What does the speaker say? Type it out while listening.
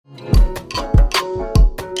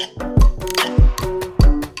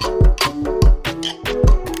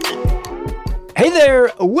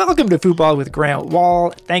Welcome to Football with Grant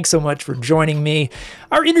Wahl. Thanks so much for joining me.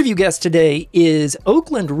 Our interview guest today is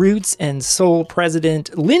Oakland Roots and Soul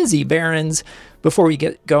president Lindsey Behrens. Before we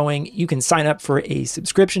get going, you can sign up for a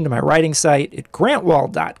subscription to my writing site at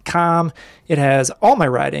grantwahl.com. It has all my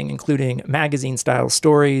writing, including magazine-style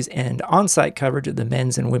stories and on-site coverage of the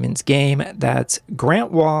men's and women's game. That's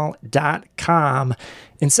grantwahl.com.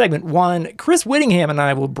 In segment 1, Chris Whittingham and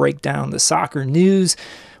I will break down the soccer news.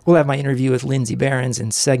 We'll have my interview with Lindsey Behrens in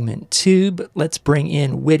segment 2, but let's bring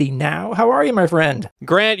in Whitty now. How are you, my friend?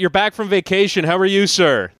 Grant, you're back from vacation. How are you,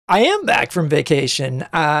 sir? I am back from vacation,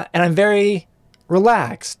 and I'm very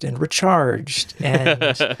relaxed and recharged, and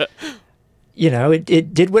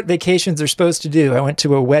it did what vacations are supposed to do. I went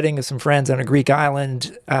to a wedding of some friends on a Greek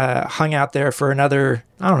island, hung out there for another,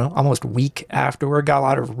 almost week afterward, got a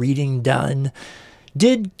lot of reading done.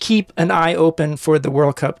 Did keep an eye open for the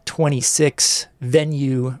World Cup 26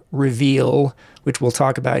 venue reveal, which we'll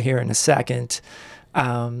talk about here in a second.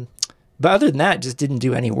 But other than that, just didn't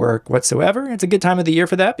do any work whatsoever. It's a good time of the year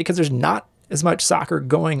for that because there's not as much soccer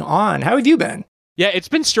going on. How have you been? Yeah, it's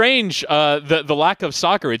been strange, the lack of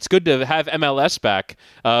soccer. It's good to have MLS back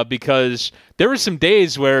because there were some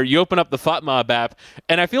days where you open up the FOTMob app,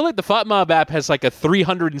 and I feel like the FOTMob app has like a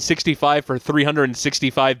 365 for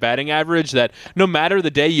 365 batting average that no matter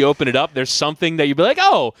the day you open it up, there's something that you'd be like,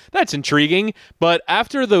 oh, that's intriguing. But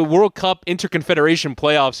after the World Cup Interconfederation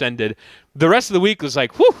playoffs ended, the rest of the week was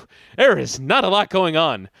like, whew, there is not a lot going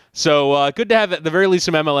on. So good to have at the very least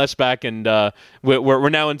some MLS back, and we're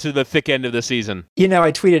now into the thick end of the season.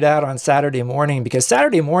 I tweeted out on Saturday morning because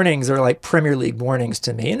Saturday mornings are like Premier League mornings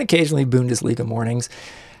to me, and occasionally Bundesliga mornings.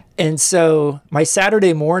 And so my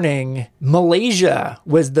Saturday morning, Malaysia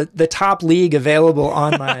was the top league available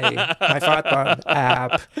on my FOTMob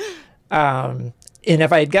app. And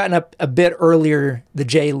if I had gotten up a bit earlier, the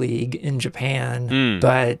J League in Japan,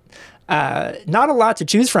 but not a lot to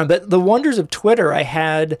choose from. But the wonders of Twitter, I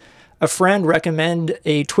had a friend recommend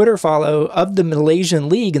a Twitter follow of the Malaysian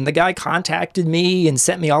League, and the guy contacted me and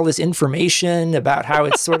sent me all this information about how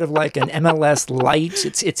it's sort of like an MLS light.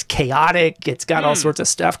 It's chaotic. It's got all sorts of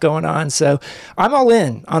stuff going on. So I'm all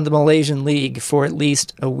in on the Malaysian League for at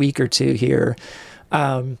least a week or two here.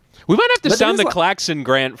 We might have to sound the klaxon,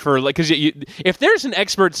 Grant, for because if there's an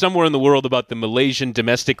expert somewhere in the world about the Malaysian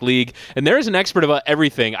domestic league, and there is an expert about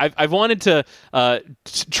everything, I've wanted to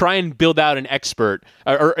try and build out an expert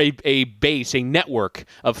or a base, a network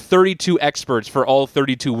of 32 experts for all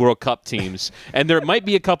 32 World Cup teams, and there might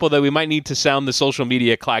be a couple that we might need to sound the social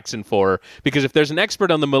media klaxon for, because if there's an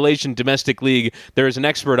expert on the Malaysian domestic league, there is an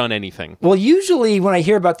expert on anything. Well, usually when I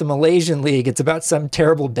hear about the Malaysian league, it's about some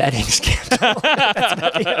terrible betting scandal.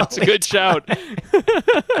 That's a good shout.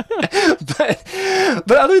 but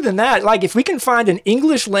other than that, like if we can find an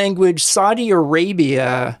English language Saudi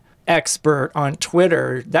Arabia expert on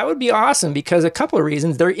Twitter, that would be awesome because a couple of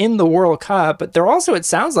reasons. They're in the World Cup, but they're also, it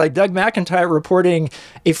sounds like, Doug McIntyre reporting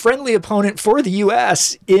a friendly opponent for the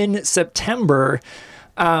U.S. in September.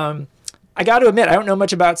 I got to admit, I don't know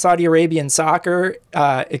much about Saudi Arabian soccer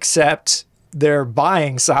except they're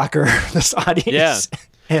buying soccer, the Saudis. Yeah.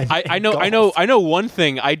 I know one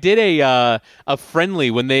thing. I did a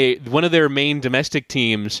friendly when one of their main domestic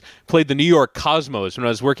teams played the New York Cosmos when I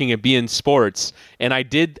was working at beIN Sports, and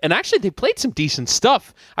actually they played some decent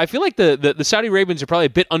stuff. I feel like the Saudi Arabians are probably a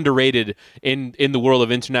bit underrated in the world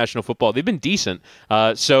of international football. They've been decent,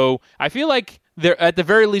 so I feel like at the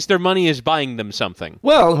very least their money is buying them something.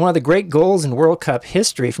 Well, one of the great goals in World Cup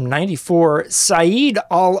history from '94, Saeed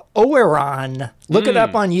Al-Owairan. Look it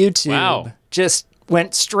up on YouTube. Wow. Just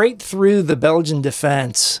went straight through the Belgian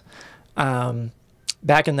defense.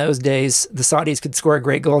 Back in those days, the Saudis could score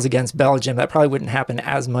great goals against Belgium. That probably wouldn't happen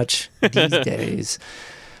as much these days.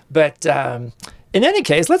 But in any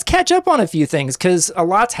case, let's catch up on a few things because a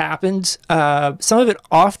lot's happened. Some of it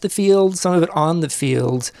off the field, some of it on the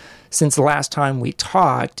field since the last time we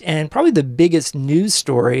talked. And probably the biggest news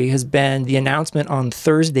story has been the announcement on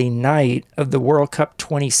Thursday night of the World Cup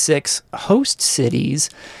 26 host cities.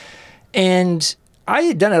 And I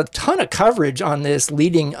had done a ton of coverage on this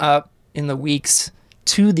leading up in the weeks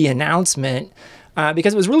to the announcement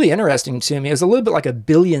because it was really interesting to me. It was a little bit like a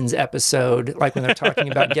Billions episode, like when they're talking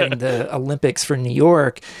about getting the Olympics for New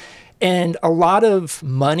York. And a lot of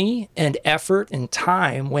money and effort and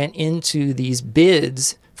time went into these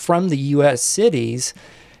bids from the U.S. cities.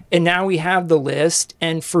 And now we have the list.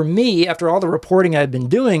 And for me, after all the reporting I've been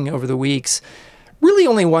doing over the weeks, really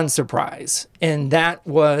only one surprise, and that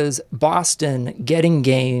was Boston getting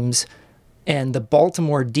games and the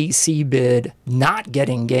Baltimore, D.C. bid not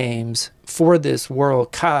getting games for this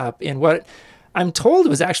World Cup in what I'm told it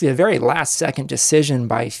was actually a very last-second decision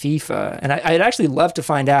by FIFA, and I'd actually love to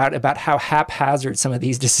find out about how haphazard some of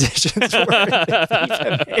these decisions were that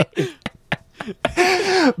FIFA made.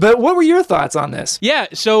 But what were your thoughts on this? Yeah,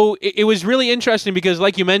 so it was really interesting because,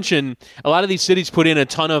 like you mentioned, a lot of these cities put in a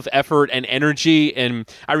ton of effort and energy, and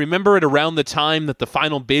I remember it around the time that the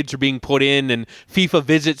final bids were being put in and FIFA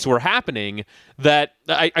visits were happening, that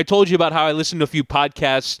I told you about how I listened to a few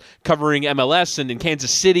podcasts covering MLS, and in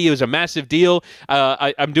Kansas City, it was a massive deal.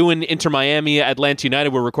 I'm doing Inter Miami, Atlanta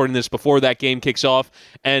United. We're recording this before that game kicks off,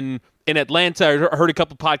 and in Atlanta, I heard a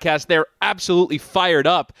couple podcasts. They're absolutely fired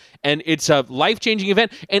up, and it's a life-changing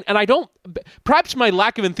event. And I don't, perhaps my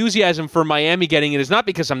lack of enthusiasm for Miami getting it is not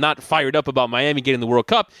because I'm not fired up about Miami getting the World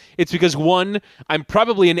Cup. It's because, one, I'm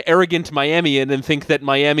probably an arrogant Miamian and think that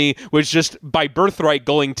Miami was just by birthright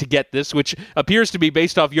going to get this, which appears to be,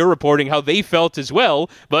 based off your reporting, how they felt as well.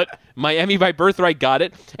 But Miami by birthright got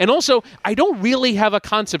it. And also, I don't really have a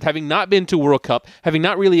concept, having not been to World Cup, having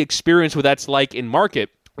not really experienced what that's like in market,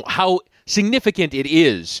 how significant it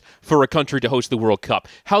is for a country to host the World Cup,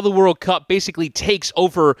 how the World Cup basically takes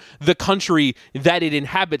over the country that it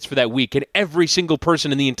inhabits for that week, and every single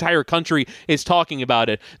person in the entire country is talking about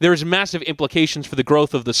it. There's massive implications for the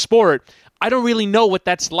growth of the sport. I don't really know what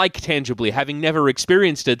that's like tangibly, having never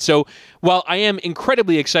experienced it. So while I am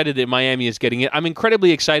incredibly excited that Miami is getting it, I'm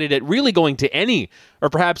incredibly excited at really going to any, or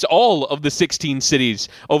perhaps all, of the 16 cities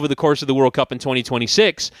over the course of the World Cup in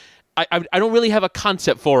 2026. I don't really have a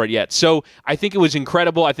concept for it yet. So I think it was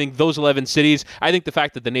incredible. I think those 11 cities, I think the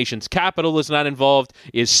fact that the nation's capital is not involved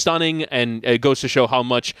is stunning, and it goes to show how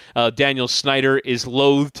much Daniel Snyder is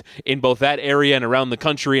loathed in both that area and around the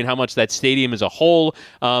country, and how much that stadium as a whole.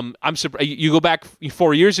 You go back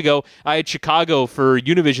 4 years ago, I had Chicago for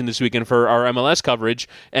Univision this weekend for our MLS coverage,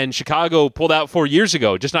 and Chicago pulled out 4 years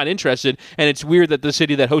ago, just not interested. And it's weird that the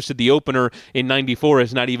city that hosted the opener in '94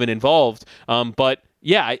 is not even involved. But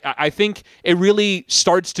yeah, I think it really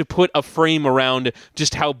starts to put a frame around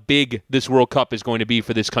just how big this World Cup is going to be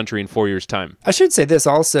for this country in 4 years' time. I should say this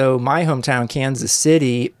also, my hometown, Kansas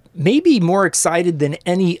City, may be more excited than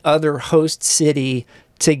any other host city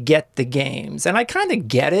to get the games. And I kind of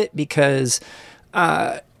get it, because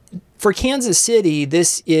for Kansas City,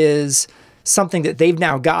 this is something that they've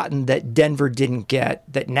now gotten that Denver didn't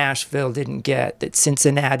get, that Nashville didn't get, that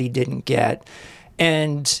Cincinnati didn't get.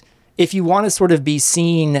 And if you want to sort of be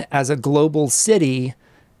seen as a global city,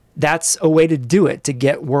 that's a way to do it, to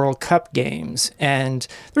get World Cup games. And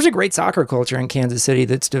there's a great soccer culture in Kansas City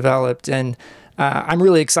that's developed. And I'm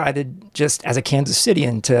really excited, just as a Kansas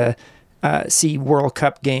Citian, to see World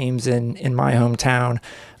Cup games in my hometown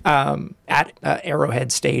at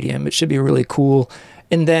Arrowhead Stadium. It should be really cool.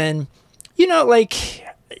 And then, like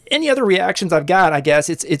any other reactions I've got, I guess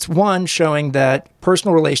it's one, showing that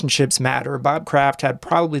personal relationships matter. Bob Kraft had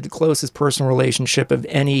probably the closest personal relationship of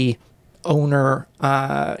any owner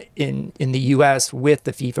in the U.S. with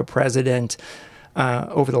the FIFA president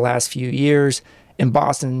over the last few years. And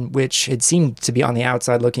Boston, which had seemed to be on the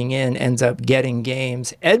outside looking in, ends up getting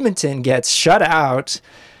games. Edmonton gets shut out,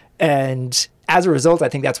 and as a result, I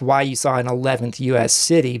think that's why you saw an 11th U.S.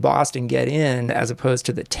 city, Boston, get in, as opposed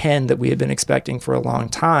to the 10 that we had been expecting for a long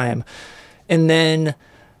time. And then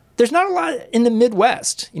there's not a lot in the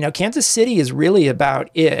Midwest. Kansas City is really about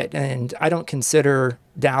it, and I don't consider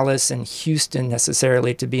Dallas and Houston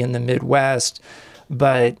necessarily to be in the Midwest,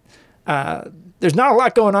 but there's not a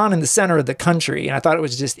lot going on in the center of the country. And I thought it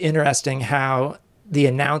was just interesting how the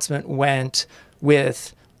announcement went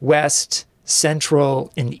with West,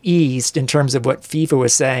 Central, and East in terms of what FIFA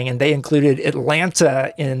was saying, and they included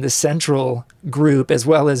Atlanta in the Central group, as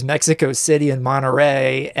well as Mexico City and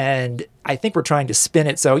Monterrey, and I think we're trying to spin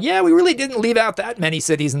it so, yeah, we really didn't leave out that many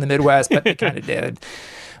cities in the Midwest, but we kind of did.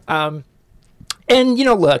 And,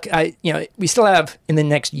 look, we still have in the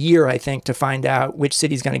next year, I think, to find out which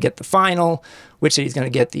city's going to get the final, which city's going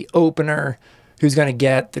to get the opener, who's going to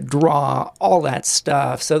get the draw, all that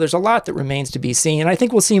stuff. So there's a lot that remains to be seen. And I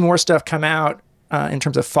think we'll see more stuff come out in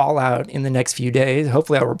terms of fallout in the next few days.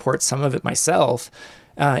 Hopefully I'll report some of it myself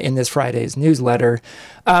in this Friday's newsletter.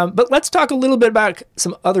 But let's talk a little bit about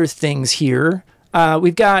some other things here.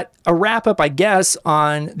 We've got a wrap-up, I guess,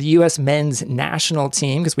 on the U.S. men's national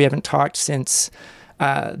team, because we haven't talked since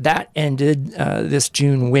that ended this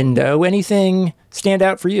June window. Anything stand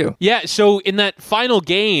out for you? Yeah, so in that final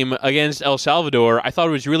game against El Salvador, I thought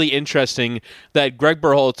it was really interesting that Greg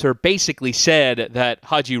Berhalter basically said that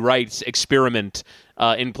Haji Wright's experiment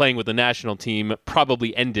in playing with the national team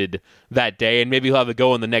probably ended that day, and maybe he'll have a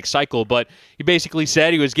go in the next cycle. But he basically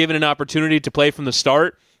said he was given an opportunity to play from the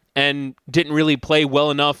start and didn't really play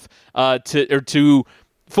well enough to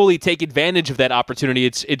fully take advantage of that opportunity.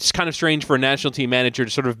 It's kind of strange for a national team manager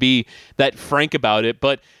to sort of be that frank about it,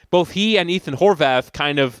 but both he and Ethan Horvath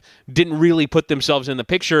kind of didn't really put themselves in the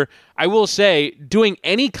picture. I will say, doing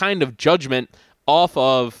any kind of judgment off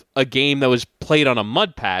of a game that was played on a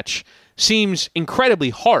mud patch seems incredibly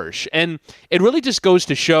harsh. And it really just goes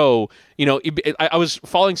to show, I was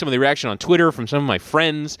following some of the reaction on Twitter from some of my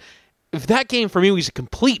friends. If that game for me was a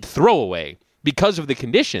complete throwaway because of the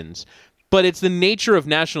conditions, but it's the nature of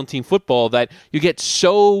national team football that you get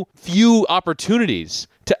so few opportunities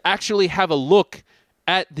to actually have a look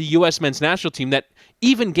at the U.S. men's national team, that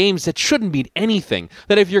even games that shouldn't mean anything,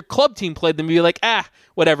 that if your club team played them, you'd be like,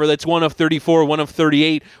 whatever, that's 1 of 34, 1 of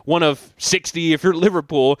 38, 1 of 60 if you're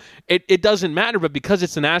Liverpool. It doesn't matter, but because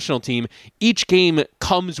it's the national team, each game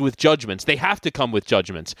comes with judgments. They have to come with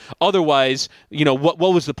judgments. Otherwise, what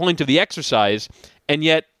was the point of the exercise? And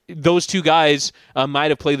yet, those two guys might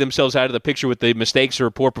have played themselves out of the picture with the mistakes or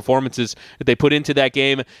poor performances that they put into that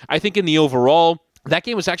game. I think in the overall, that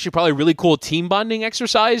game was actually probably a really cool team bonding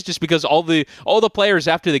exercise, just because all the players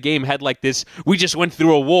after the game had like this, we just went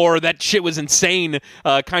through a war, that shit was insane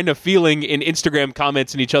kind of feeling in Instagram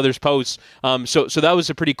comments and each other's posts. So that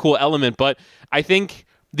was a pretty cool element. But I think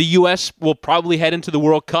the U.S. will probably head into the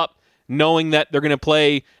World Cup knowing that they're going to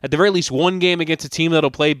play at the very least one game against a team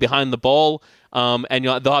that'll play behind the ball. And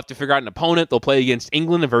they'll have to figure out an opponent. They'll play against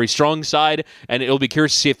England, a very strong side, and it'll be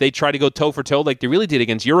curious to see if they try to go toe-for-toe like they really did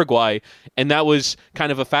against Uruguay, and that was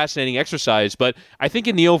kind of a fascinating exercise. But I think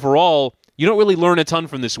in the overall, you don't really learn a ton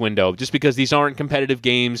from this window, just because these aren't competitive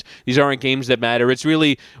games. These aren't games that matter. It's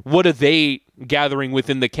really, what are they gathering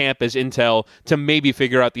within the camp as intel to maybe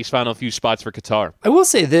figure out these final few spots for Qatar? I will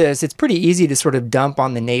say this, it's pretty easy to sort of dump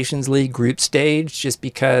on the Nations League group stage just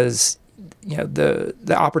because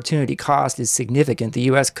the opportunity cost is significant. The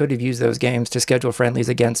U.S. could have used those games to schedule friendlies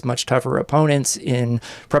against much tougher opponents in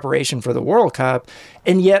preparation for the World Cup.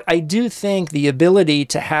 And yet I do think the ability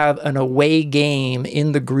to have an away game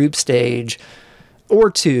in the group stage or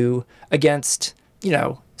two against,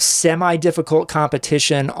 semi-difficult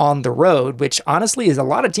competition on the road, which honestly is a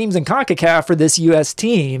lot of teams in CONCACAF for this U.S.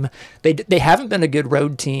 team. They haven't been a good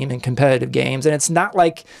road team in competitive games, and it's not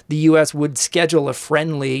like the U.S. would schedule a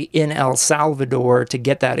friendly in El Salvador to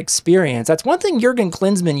get that experience. That's one thing Jurgen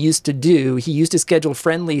Klinsmann used to do. He used to schedule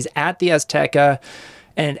friendlies at the Azteca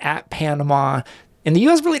and at Panama, and the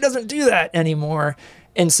U.S. really doesn't do that anymore.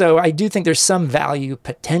 And so I do think there's some value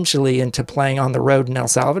potentially into playing on the road in El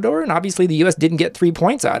Salvador. And obviously the U.S. didn't get 3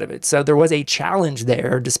 points out of it. So there was a challenge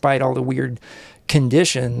there despite all the weird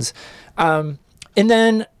conditions. And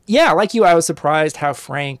then, like you, I was surprised how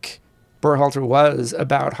frank Berhalter was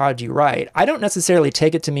about Haji Wright. I don't necessarily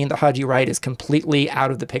take it to mean that Haji Wright is completely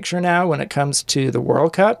out of the picture now when it comes to the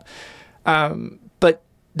World Cup. But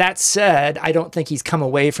that said, I don't think he's come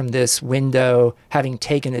away from this window having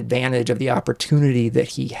taken advantage of the opportunity that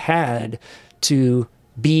he had to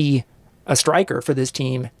be a striker for this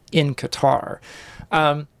team in Qatar.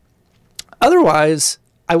 Otherwise,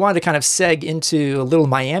 I wanted to kind of seg into a little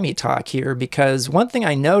Miami talk here, because one thing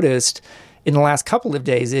I noticed in the last couple of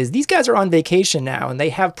days is these guys are on vacation now, and they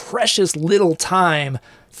have precious little time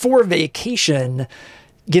for vacation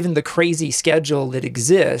given the crazy schedule that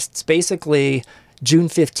exists. Basically, June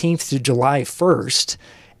 15th to July 1st.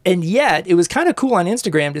 And yet, it was kind of cool on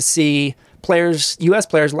Instagram to see players, U.S.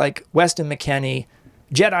 players like Weston McKennie,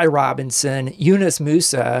 Jedi Robinson, Yunus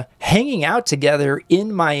Musa, hanging out together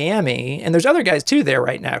in Miami. And there's other guys, too, there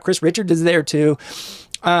right now. Chris Richards is there, too.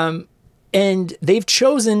 And they've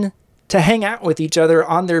chosen to hang out with each other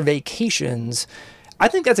on their vacations. I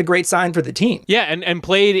think that's a great sign for the team. Yeah, and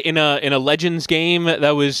played in a Legends game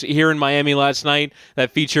that was here in Miami last night that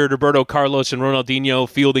featured Roberto Carlos and Ronaldinho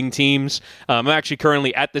fielding teams. I'm actually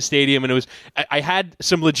currently at the stadium, and I had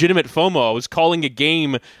some legitimate FOMO. I was calling a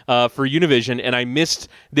game for Univision, and I missed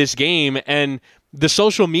this game, and the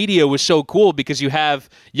social media was so cool because you have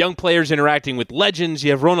young players interacting with legends. You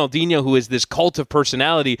have Ronaldinho, who is this cult of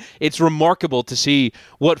personality. It's remarkable to see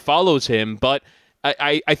what follows him, but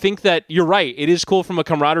I think that you're right. It is cool from a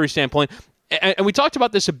camaraderie standpoint. And we talked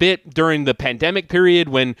about this a bit during the pandemic period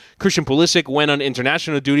when Christian Pulisic went on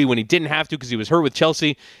international duty when he didn't have to because he was hurt with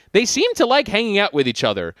Chelsea. They seem to like hanging out with each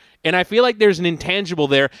other. And I feel like there's an intangible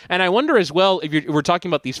there. And I wonder as well, if we're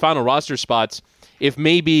talking about these final roster spots, if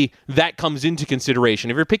maybe that comes into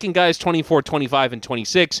consideration. If you're picking guys 24, 25, and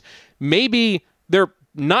 26, maybe they're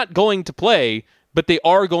not going to play, but they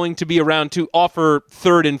are going to be around to offer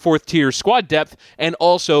third and fourth tier squad depth and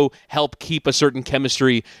also help keep a certain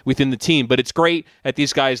chemistry within the team. But it's great that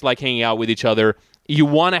these guys like hanging out with each other. you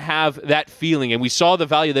want to have that feeling. And we saw the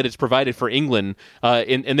value that it's provided for England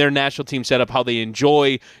in their national team setup, how they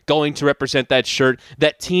enjoy going to represent that shirt.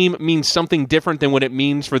 That team means something different than what it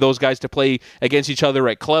means for those guys to play against each other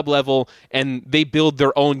at club level, and they build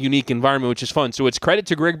their own unique environment, which is fun. So it's credit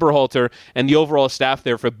to Greg Berhalter and the overall staff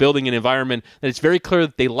there for building an environment that it's very clear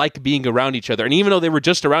that they like being around each other. And even though they were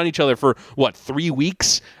just around each other for, 3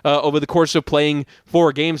 weeks over the course of playing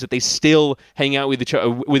 4 games, that they still hang out with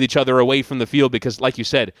each other away from the field because, like you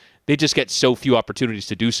said, they just get so few opportunities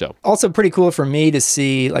to do so. Also pretty cool for me to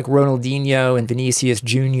see like Ronaldinho and Vinicius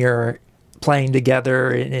Jr. playing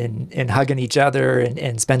together and hugging each other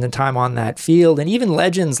and spending time on that field. And even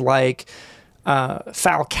legends like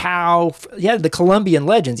Falcao, you had the Colombian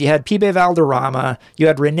legends. You had Pibe Valderrama. You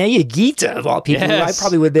had Rene Higuita, of all people, who I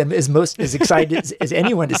probably would have been as excited as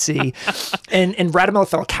anyone to see. And Radamel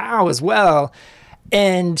Falcao as well.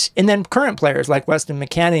 And then current players like Weston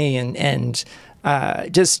McKennie and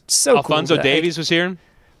just so Alphonso cool. Davies was here.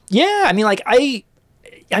 Yeah, I mean, like I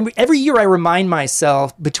every year I remind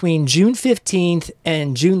myself between June 15th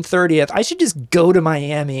and June 30th, I should just go to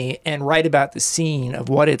Miami and write about the scene of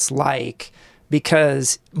what it's like,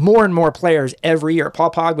 because more and more players every year,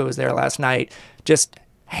 Paul Pogba was there last night, just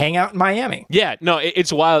hang out in Miami. Yeah, no,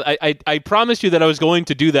 it's wild. I promised you that I was going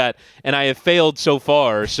to do that, and I have failed so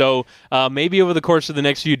far. So maybe over the course of the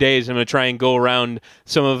next few days, I'm going to try and go around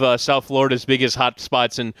some of South Florida's biggest hot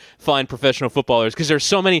spots and find professional footballers, because there's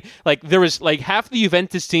so many. Like, there was like half the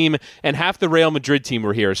Juventus team and half the Real Madrid team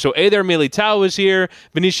were here. So Eder Militao was here,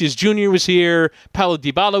 Vinicius Jr. was here, Paulo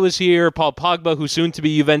Dybala was here, Paul Pogba, who's soon to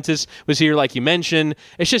be Juventus, was here, like you mentioned.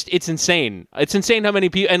 It's insane. It's insane how many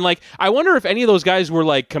people. And like, I wonder if any of those guys were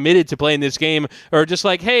like committed to playing this game, or just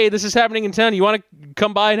like, hey, this is happening in town, you want to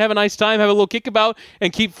come by and have a nice time, have a little kickabout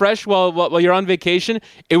and keep fresh while you're on vacation.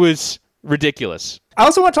 It was ridiculous. I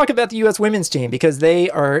also want to talk about the U.S. women's team, because they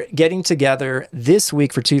are getting together this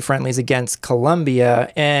week for 2 friendlies against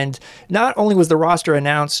Colombia. And not only was the roster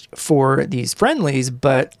announced for these friendlies,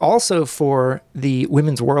 but also for the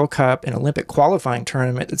Women's World Cup and Olympic qualifying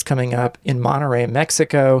tournament that's coming up in Monterrey,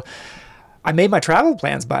 Mexico. I made my travel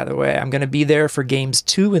plans, by the way. I'm going to be there for games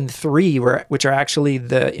 2 and 3, which are actually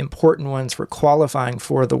the important ones for qualifying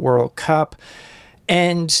for the World Cup.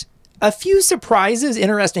 And a few surprises,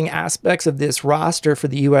 interesting aspects of this roster for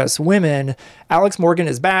the U.S. women. Alex Morgan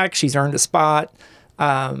is back. She's earned a spot,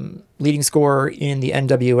 leading scorer in the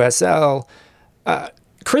NWSL.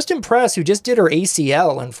 Kristen Press, who just did her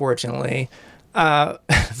ACL, unfortunately.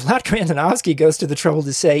 Vlatko Andonovski goes to the trouble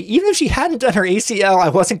to say, even if she hadn't done her ACL, I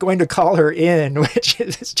wasn't going to call her in, which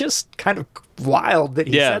is just kind of wild that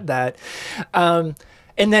he said that. And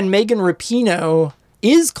then Megan Rapinoe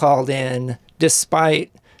is called in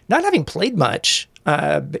despite not having played much.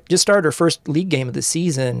 Just started her first league game of the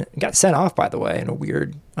season. Got sent off, by the way, in a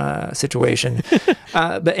weird situation.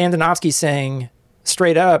 But Andonovski saying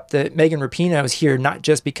straight up that Megan Rapinoe is here not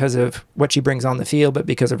just because of what she brings on the field, but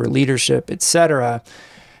because of her leadership, etc.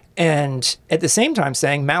 And at the same time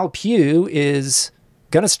saying Mal Pugh is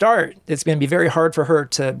going to start. It's going to be very hard for her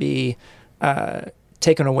to be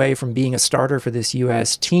taken away from being a starter for this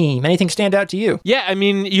U.S. team. Anything stand out to you? Yeah, I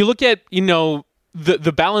mean, you look at,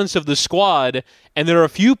 the balance of the squad, and there are a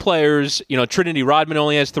few players, Trinity Rodman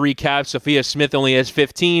only has 3 caps, Sophia Smith only has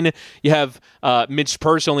 15, you have Mitch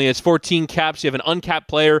Purse only has 14 caps, you have an uncapped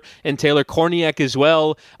player and Taylor Korniak as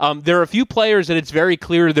well. There are a few players that it's very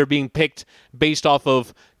clear they're being picked based off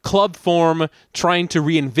of club form, trying to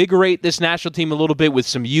reinvigorate this national team a little bit with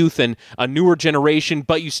some youth and a newer generation,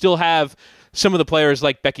 but you still have some of the players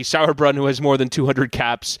like Becky Sauerbrunn, who has more than 200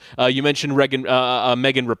 caps. You mentioned Megan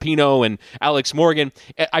Rapinoe and Alex Morgan.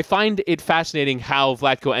 I find it fascinating how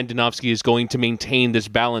Vlatko Andonovski is going to maintain this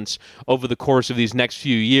balance over the course of these next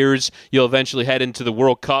few years. You'll eventually head into the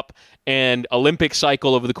World Cup and Olympic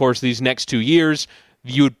cycle over the course of these next 2 years.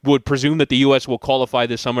 You would presume that the U.S. will qualify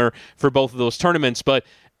this summer for both of those tournaments, but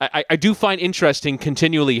I do find interesting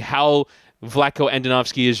continually how Vlatko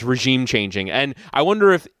Andonovski is regime changing. And I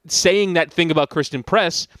wonder if saying that thing about Kristen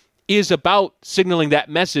Press is about signaling that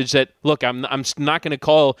message that, look, I'm not going to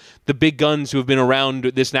call the big guns who have been around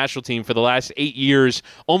this national team for the last 8 years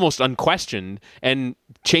almost unquestioned, and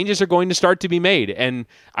changes are going to start to be made. And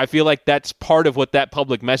I feel like that's part of what that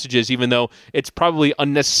public message is, even though it's probably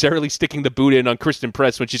unnecessarily sticking the boot in on Kristen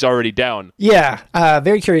Press when she's already down. Yeah,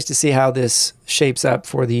 very curious to see how this shapes up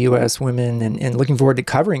for the U.S. women, and looking forward to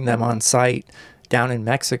covering them on site down in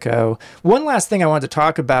Mexico. One last thing I wanted to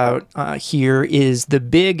talk about here is the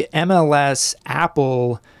big MLS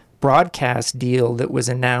Apple broadcast deal that was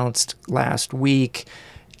announced last week.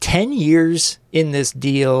 10 years in this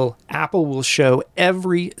deal, Apple will show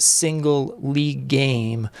every single league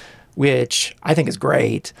game, which I think is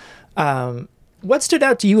great. What stood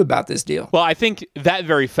out to you about this deal? Well, I think that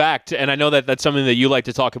very fact, and I know that that's something that you like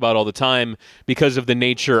to talk about all the time because of the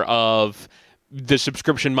nature of the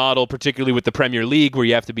subscription model, particularly with the Premier League, where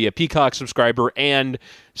you have to be a Peacock subscriber and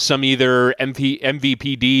some either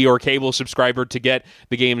MVPD or cable subscriber to get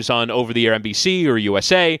the games on over-the-air NBC or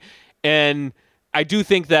USA. And I do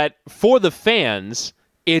think that for the fans,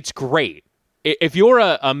 it's great. If you're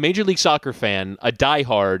a Major League Soccer fan, a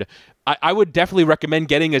diehard, I would definitely recommend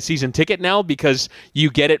getting a season ticket now because you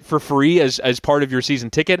get it for free as part of your season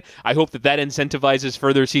ticket. I hope that incentivizes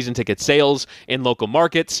further season ticket sales in local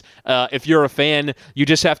markets. If you're a fan, you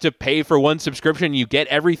just have to pay for one subscription. You get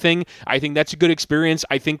everything. I think that's a good experience.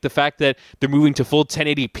 I think the fact that they're moving to full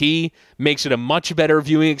 1080p makes it a much better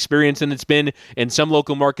viewing experience than it's been in some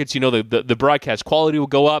local markets. The broadcast quality will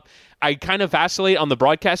go up. I kind of vacillate on the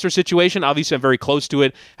broadcaster situation. Obviously, I'm very close to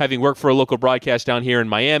it, having worked for a local broadcast down here in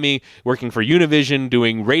Miami, working for Univision,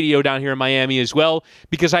 doing radio down here in Miami as well,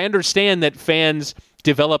 because I understand that fans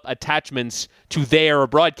develop attachments to their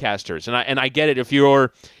broadcasters. And I get it. If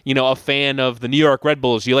you're, a fan of the New York Red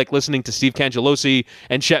Bulls, you like listening to Steve Cangelosi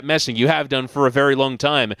and Shep Messing. You have done for a very long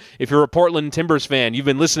time. If you're a Portland Timbers fan, you've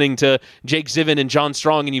been listening to Jake Zivin and John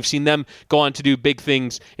Strong, and you've seen them go on to do big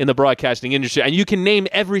things in the broadcasting industry. And you can name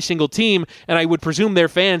every single team, and I would presume their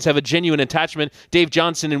fans have a genuine attachment. Dave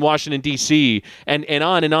Johnson in Washington, D.C., and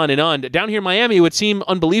on and on and on. Down here in Miami, it would seem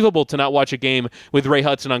unbelievable to not watch a game with Ray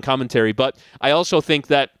Hudson on commentary. But I also think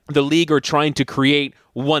that the league are trying to create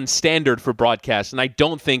one standard for broadcast, and I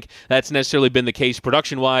don't think that's necessarily been the case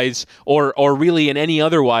production-wise or really in any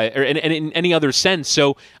other way or in any other sense.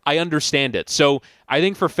 So I understand it. So I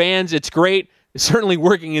think for fans, it's great. Certainly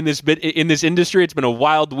working in this industry, it's been a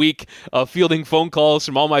wild week of fielding phone calls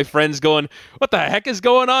from all my friends going, what the heck is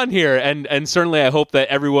going on here? And certainly I hope that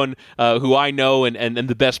everyone who I know and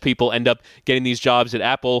the best people end up getting these jobs at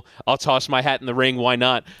Apple. I'll toss my hat in the ring. Why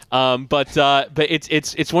not? But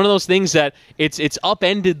it's one of those things that it's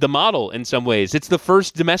upended the model in some ways. It's the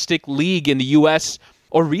first domestic league in the U.S.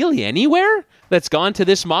 or really anywhere that's gone to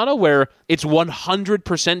this model where it's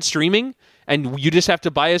 100% streaming. And you just have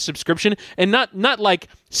to buy a subscription, and not like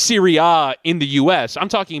Serie A in the U.S. I'm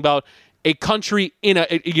talking about a country in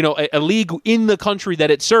a league in the country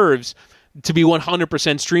that it serves to be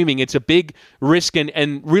 100% streaming. It's a big risk,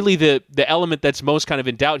 and really the element that's most kind of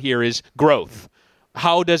in doubt here is growth.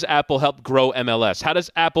 How does Apple help grow MLS? How does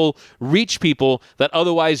Apple reach people that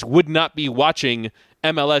otherwise would not be watching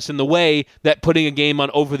MLS in the way that putting a game on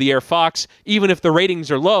over-the-air Fox, even if the ratings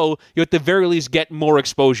are low, you at the very least get more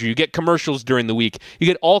exposure. You get commercials during the week. You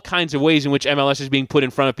get all kinds of ways in which MLS is being put in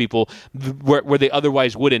front of people where they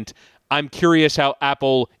otherwise wouldn't. I'm curious how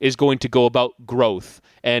Apple is going to go about growth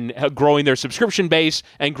and growing their subscription base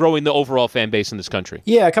and growing the overall fan base in this country.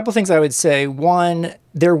 Yeah, a couple things I would say. One,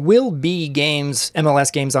 there will be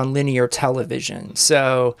MLS games on linear television.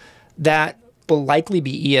 So that will likely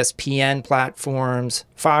be ESPN platforms.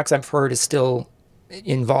 Fox, I've heard, is still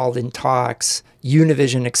involved in talks.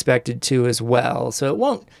 Univision expected to as well. So it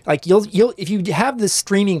won't, you'll if you have this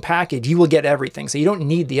streaming package, you will get everything. So you don't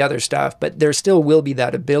need the other stuff, but there still will be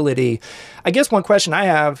that ability. I guess one question I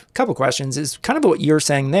have, a couple questions, is kind of what you're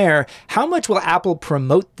saying there. How much will Apple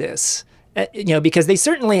promote this? Because they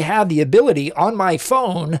certainly have the ability on my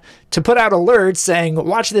phone to put out alerts saying,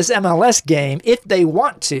 watch this MLS game if they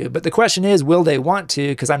want to. But the question is, will they want to?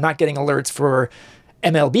 Because I'm not getting alerts for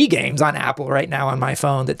MLB games on Apple right now on my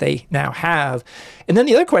phone that they now have. And then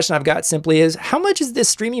the other question I've got simply is, how much is this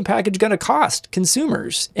streaming package going to cost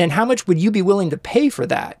consumers? And how much would you be willing to pay for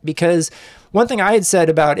that? Because one thing I had said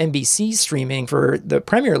about NBC streaming for the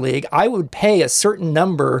Premier League, I would pay a certain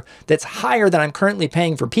number that's higher than I'm currently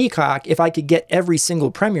paying for Peacock if I could get every single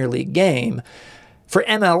Premier League game. For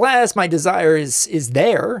MLS, my desire is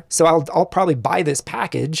there, so I'll probably buy this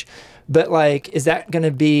package. But is that going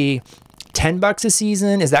to be $10 a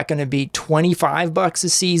season? Is that going to be $25 a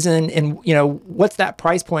season? And, what's that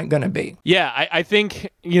price point going to be? Yeah, I think,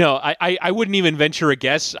 I wouldn't even venture a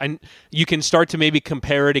guess. You can start to maybe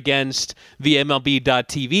compare it against the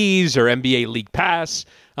MLB.TVs or NBA League Pass.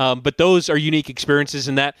 But those are unique experiences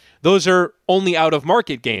in that those are only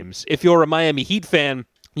out-of-market games. If you're a Miami Heat fan,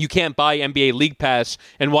 you can't buy NBA League Pass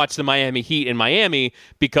and watch the Miami Heat in Miami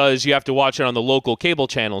because you have to watch it on the local cable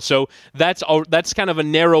channel. So that's kind of a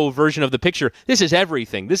narrow version of the picture. This is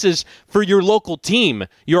everything. This is for your local team.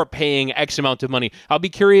 You're paying X amount of money. I'll be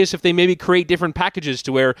curious if they maybe create different packages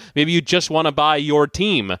to where maybe you just want to buy your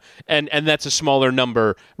team and that's a smaller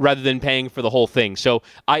number rather than paying for the whole thing. So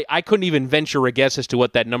I couldn't even venture a guess as to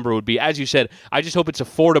what that number would be. As you said, I just hope it's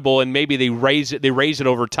affordable and maybe they raise it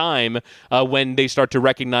over time when they start to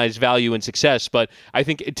recognize value and success. But I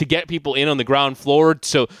think to get people in on the ground floor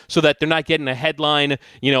so that they're not getting a headline, a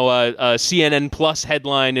CNN Plus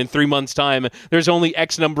headline in 3 months' time, there's only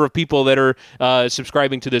X number of people that are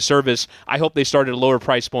subscribing to this service. I hope they start at a lower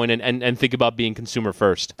price point and think about being consumer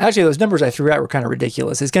first. Actually, those numbers I threw out were kind of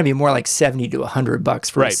ridiculous. It's going to be more like $70 to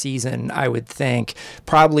 $100 for a season, I would think.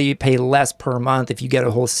 Probably pay less per month if you get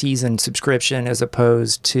a whole season subscription as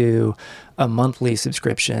opposed to a monthly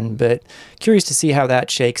subscription, but curious to see how that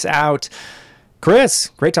shakes out. Chris,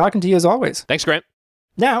 great talking to you as always. Thanks, Grant.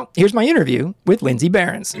 Now, here's my interview with Lindsey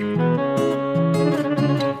Behrens.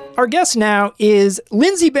 Our guest now is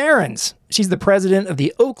Lindsey Behrens. She's the president of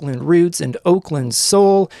the Oakland Roots and Oakland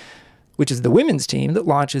Soul, which is the women's team that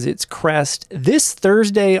launches its crest this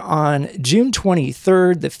Thursday on June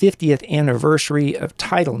 23rd, the 50th anniversary of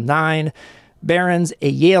Title IX. Behrens, a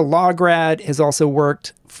Yale law grad, has also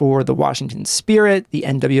worked for the Washington Spirit, the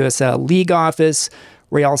NWSL League Office,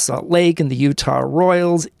 Real Salt Lake, and the Utah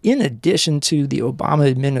Royals, in addition to the Obama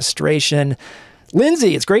administration.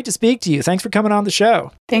 Lindsey, it's great to speak to you. Thanks for coming on the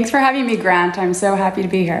show. Thanks for having me, Grant. I'm so happy to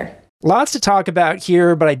be here. Lots to talk about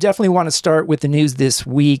here, but I definitely want to start with the news this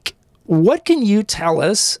week. What can you tell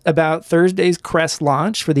us about Thursday's crest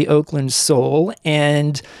launch for the Oakland Soul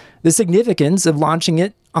and the significance of launching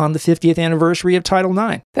it on the 50th anniversary of Title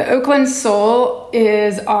IX? The Oakland Soul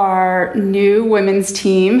is our new women's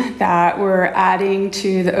team that we're adding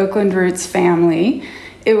to the Oakland Roots family.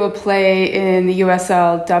 It will play in the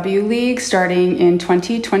USLW League starting in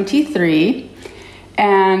 2023.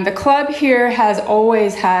 And the club here has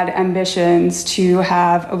always had ambitions to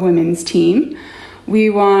have a women's team. We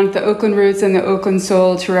want the Oakland Roots and the Oakland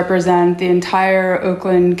Soul to represent the entire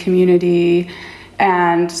Oakland community.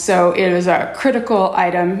 And so it was a critical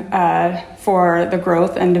item for the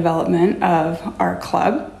growth and development of our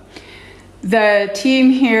club. The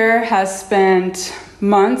team here has spent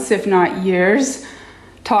months, if not years,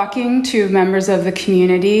 talking to members of the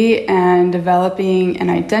community and developing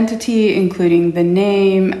an identity, including the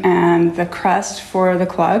name and the crest for the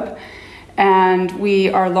club. And we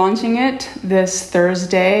are launching it this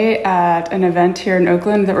Thursday at an event here in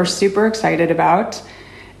Oakland that we're super excited about.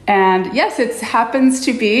 And yes, it happens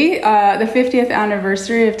to be the 50th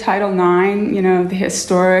anniversary of Title IX, the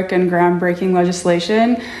historic and groundbreaking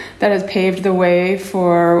legislation that has paved the way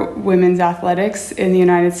for women's athletics in the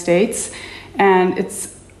United States. And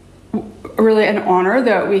it's really an honor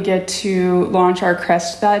that we get to launch our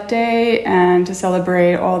crest that day and to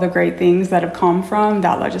celebrate all the great things that have come from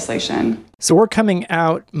that legislation. So we're coming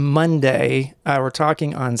out Monday. We're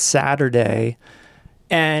talking on Saturday.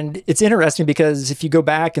 And it's interesting because if you go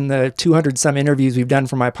back in the 200 some interviews we've done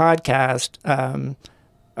for my podcast,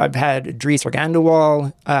 I've had Idris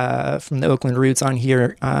Argandawal from the Oakland Roots on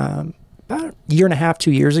here about a year and a half,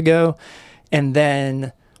 2 years ago. And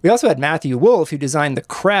then we also had Matthew Wolf, who designed the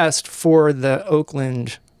crest for the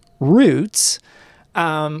Oakland Roots,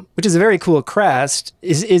 which is a very cool crest.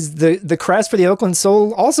 Is the crest for the Oakland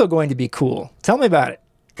Soul also going to be cool? Tell me about it,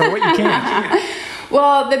 or what you can.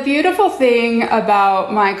 Well, the beautiful thing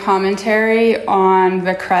about my commentary on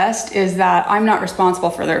the crest is that I'm not responsible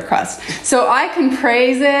for their crest. So I can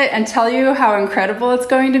praise it and tell you how incredible it's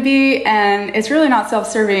going to be, and it's really not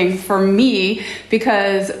self-serving for me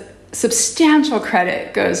because substantial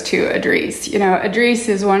credit goes to Idris. Idris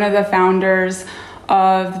is one of the founders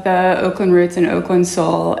of the Oakland Roots and Oakland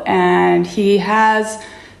Soul, and he has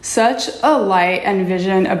such a light and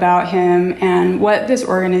vision about him and what this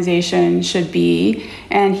organization should be.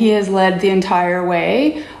 And he has led the entire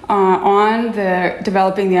way on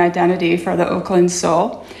developing the identity for the Oakland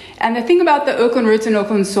Soul. And the thing about the Oakland Roots and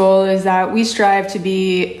Oakland Soul is that we strive to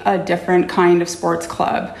be a different kind of sports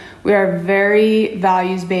club. We are very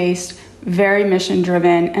values-based, very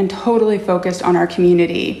mission-driven, and totally focused on our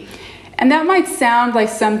community. And that might sound like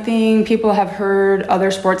something people have heard other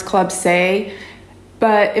sports clubs say,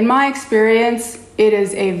 but in my experience, it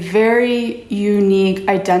is a very unique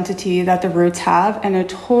identity that the Roots have and a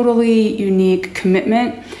totally unique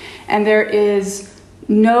commitment. And there is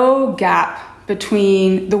no gap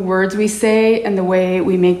between the words we say and the way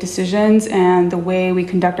we make decisions and the way we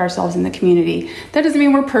conduct ourselves in the community. That doesn't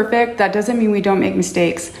mean we're perfect. That doesn't mean we don't make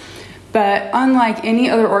mistakes. But unlike any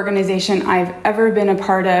other organization I've ever been a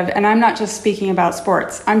part of, and I'm not just speaking about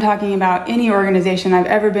sports, I'm talking about any organization I've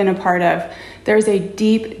ever been a part of, there's a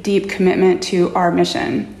deep, deep commitment to our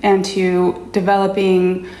mission and to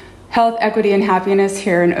developing health, equity, and happiness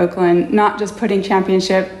here in Oakland, not just putting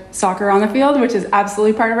championship soccer on the field, which is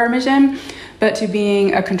absolutely part of our mission, but to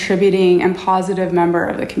being a contributing and positive member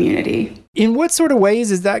of the community. In what sort of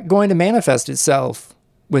ways is that going to manifest itself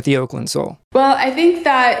with the Oakland Soul? Well, I think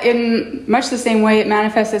that in much the same way it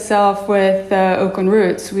manifests itself with the Oakland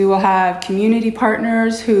Roots, we will have community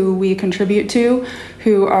partners who we contribute to,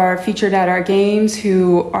 who are featured at our games,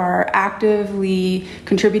 who are actively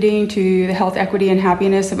contributing to the health, equity, and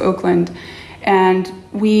happiness of Oakland. And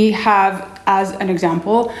we have, as an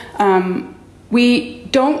example, we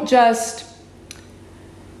don't just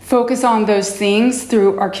focus on those things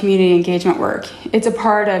through our community engagement work. It's a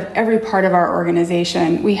part of every part of our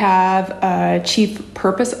organization. We have a chief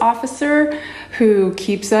purpose officer who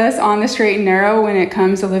keeps us on the straight and narrow when it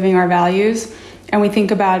comes to living our values. And we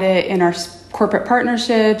think about it in our corporate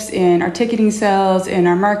partnerships, in our ticketing sales, in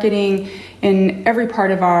our marketing, in every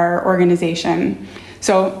part of our organization.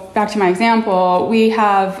 So back to my example, we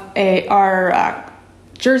have our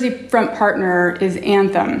Jersey front partner is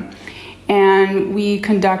Anthem. And we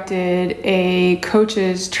conducted a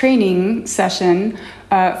coaches training session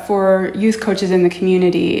for youth coaches in the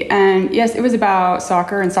community. And yes, it was about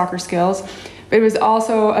soccer and soccer skills, but it was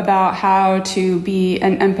also about how to be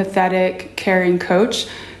an empathetic, caring coach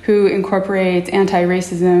who incorporates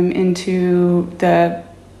anti-racism into the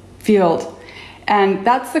field. And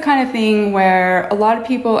that's the kind of thing where a lot of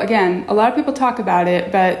people talk about it,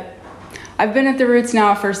 but I've been at the Roots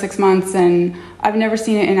now for 6 months, and I've never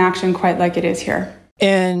seen it in action quite like it is here.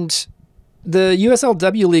 And the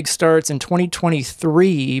USLW League starts in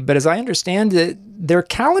 2023, but as I understand it, their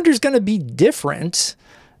calendar is going to be different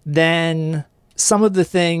than some of the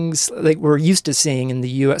things like we're used to seeing in the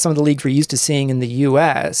U.S., some of the leagues we're used to seeing in the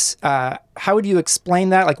U.S. How would you explain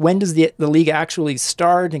that? Like, when does the league actually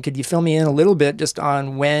start? And could you fill me in a little bit just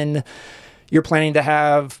on when you're planning to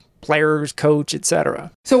have players, coach,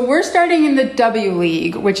 etc.? So we're starting in the W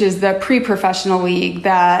League, which is the pre-professional league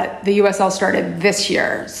that the USL started this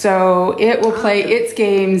year. So it will play its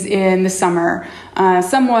games in the summer,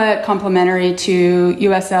 somewhat complementary to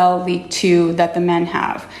USL League 2 that the men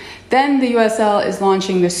have. Then the USL is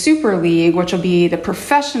launching the Super League, which will be the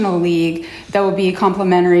professional league that will be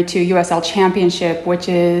complementary to USL Championship, which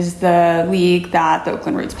is the league that the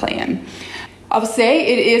Oakland Roots play in. I'll say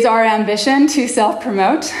it is our ambition to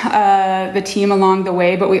self-promote the team along the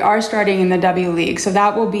way, but we are starting in the W League. So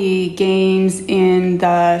that will be games in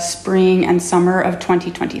the spring and summer of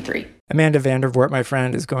 2023. Amanda Vandervoort, my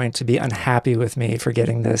friend, is going to be unhappy with me for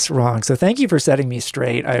getting this wrong. So thank you for setting me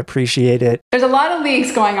straight. I appreciate it. There's a lot of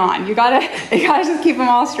leagues going on. You gotta just keep them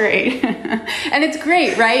all straight. And it's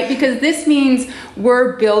great, right? Because this means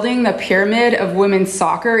we're building the pyramid of women's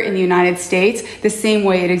soccer in the United States the same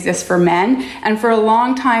way it exists for men. And for a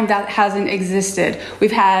long time, that hasn't existed.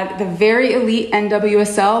 We've had the very elite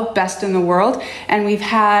NWSL, best in the world, and we've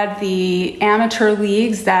had the amateur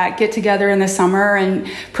leagues that get together in the summer and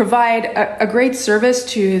provide a great service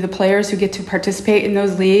to the players who get to participate in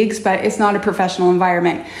those leagues, but it's not a professional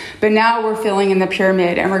environment. But now we're filling in the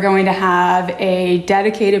pyramid, and we're going to have a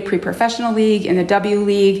dedicated pre-professional league in the W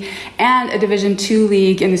League and a Division II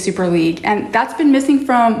league in the Super League. And that's been missing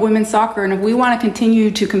from women's soccer. And if we want to continue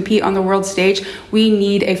to compete on the world stage, we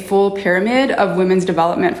need a full pyramid of women's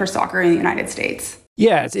development for soccer in the United States.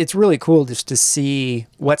 Yeah, it's really cool just to see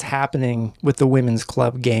what's happening with the women's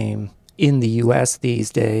club game in the U.S.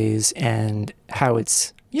 these days and how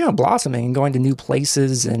it's, blossoming and going to new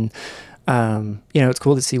places. And, it's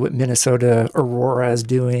cool to see what Minnesota Aurora is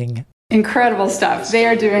doing. Incredible stuff. They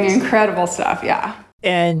are doing incredible stuff, yeah.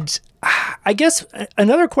 And I guess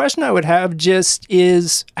another question I would have just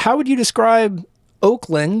is, how would you describe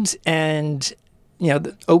Oakland and,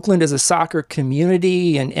 Oakland as a soccer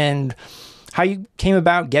community and how you came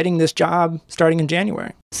about getting this job starting in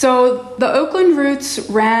January? So the Oakland Roots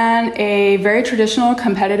ran a very traditional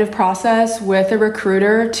competitive process with a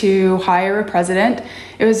recruiter to hire a president.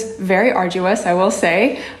 It was very arduous, I will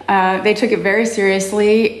say. They took it very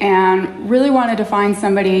seriously and really wanted to find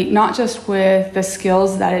somebody not just with the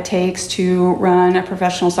skills that it takes to run a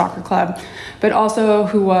professional soccer club, but also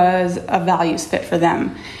who was a values fit for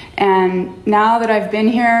them. And now that I've been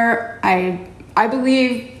here, I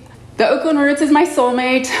believe the Oakland Roots is my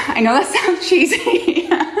soulmate. I know that sounds cheesy,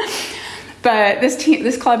 but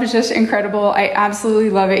this club is just incredible. I absolutely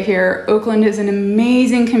love it here. Oakland is an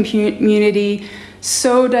amazing community,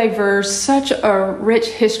 so diverse, such a rich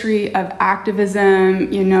history of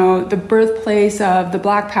activism, you know, the birthplace of the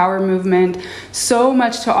Black Power movement, so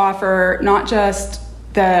much to offer, not just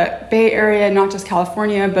the Bay Area, not just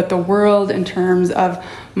California, but the world in terms of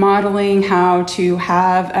modeling how to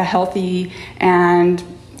have a healthy and,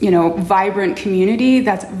 you know, vibrant community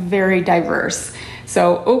that's very diverse.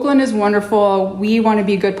 So Oakland is wonderful. We want to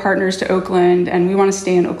be good partners to Oakland, and we want to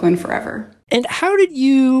stay in Oakland forever. And how did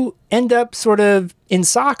you end up sort of in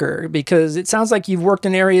soccer? Because it sounds like you've worked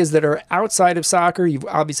in areas that are outside of soccer. You've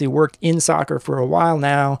obviously worked in soccer for a while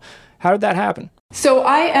now. How did that happen? So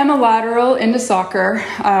I am a lateral into soccer.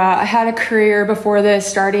 I had a career before this,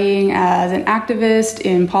 starting as an activist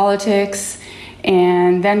in politics,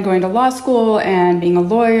 and then going to law school and being a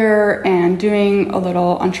lawyer and doing a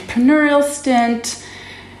little entrepreneurial stint.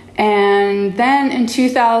 And then in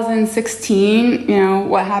 2016, you know,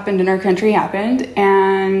 what happened in our country happened,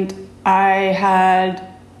 and I had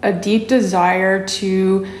a deep desire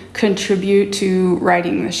to contribute to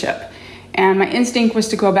righting the ship. And my instinct was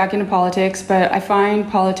to go back into politics, but I find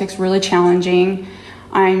politics really challenging.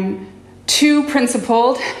 I'm too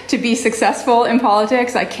principled to be successful in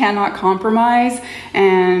politics. I cannot compromise,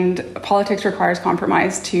 and politics requires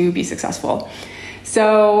compromise to be successful.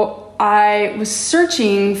 So I was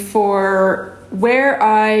searching for where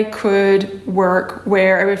I could work,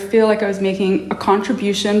 where I would feel like I was making a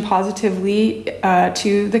contribution positively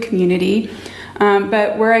to the community,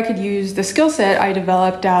 but where I could use the skill set I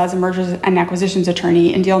developed as a mergers and acquisitions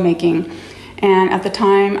attorney in deal making. And at the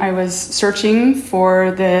time, I was searching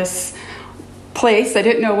for this place. I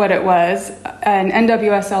didn't know what it was. An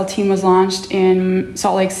NWSL team was launched in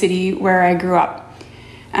Salt Lake City, where I grew up.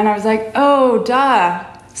 And I was like, oh, duh.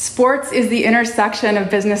 Sports is the intersection of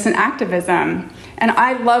business and activism. And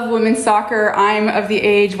I love women's soccer. I'm of the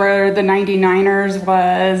age where the 99ers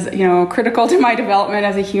was, you know, critical to my development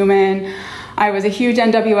as a human. I was a huge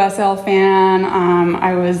NWSL fan.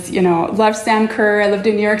 I was, you know, loved Sam Kerr. I lived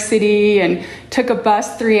in New York City and took a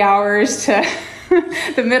bus 3 hours to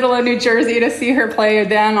the middle of New Jersey to see her play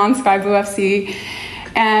then on Sky Blue FC.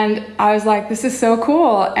 And I was like, this is so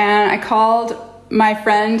cool. And I called my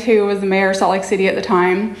friend who was the mayor of Salt Lake City at the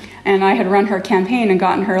time, and I had run her campaign and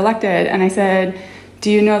gotten her elected. And I said,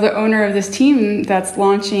 do you know the owner of this team that's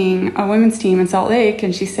launching a women's team in Salt Lake?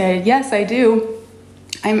 And she said, yes, I do.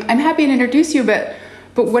 I'm happy to introduce you, but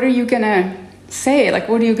what are you gonna say? Like,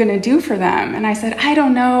 what are you gonna do for them? And I said, I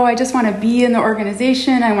don't know. I just want to be in the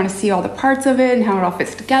organization. I want to see all the parts of it and how it all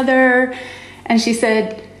fits together. And she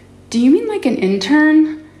said, do you mean like an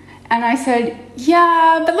intern? And I said,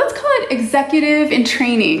 yeah, but let's call it executive in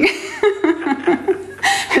training.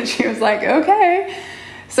 And she was like, okay.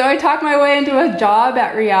 So I talked my way into a job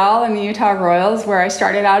at Real in the Utah Royals, where I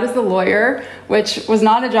started out as the lawyer, which was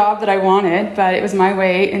not a job that I wanted, but it was my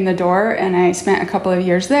way in the door. And I spent a couple of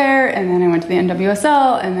years there, and then I went to the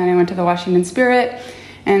NWSL, and then I went to the Washington Spirit.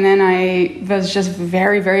 And then I was just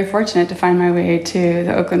very, very fortunate to find my way to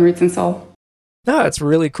the Oakland Roots and Soul. No, it's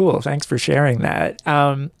really cool. Thanks for sharing that.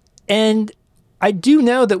 And I do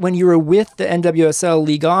know that when you were with the NWSL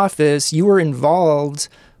League office, you were involved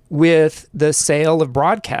with the sale of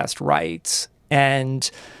broadcast rights, and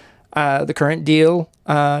the current deal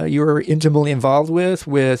you were intimately involved with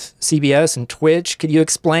CBS and Twitch. Could you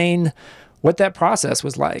explain what that process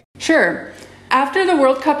was like? Sure. After the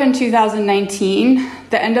World Cup in 2019,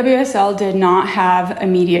 the NWSL did not have a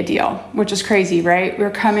media deal, which is crazy, right? We were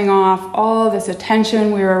coming off all this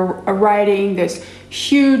attention. We were riding this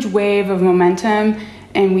huge wave of momentum,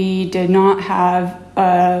 and we did not have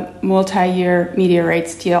a multi-year media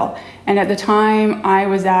rights deal. And at the time, I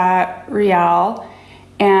was at Real,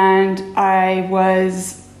 and I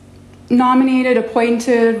was nominated,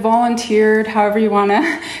 appointed, volunteered, however you want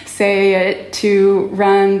to say it, to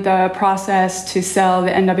run the process to sell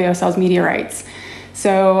the NWSL's media rights.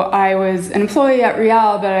 So I was an employee at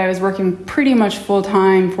Real, but I was working pretty much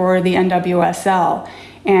full-time for the NWSL.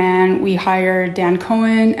 And we hired Dan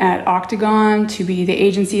Cohen at Octagon to be the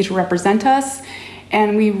agency to represent us.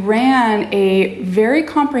 And we ran a very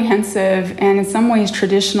comprehensive and in some ways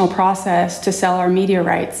traditional process to sell our media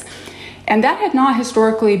rights. And that had not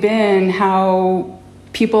historically been how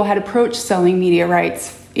people had approached selling media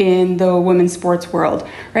rights in the women's sports world,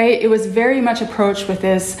 right? It was very much approached with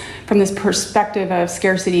this from this perspective of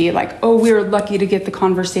scarcity, like, oh, we were lucky to get the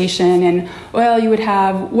conversation. And, well, you would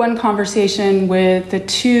have one conversation with the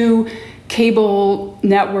two cable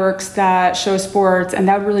networks that show sports, and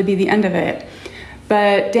that would really be the end of it.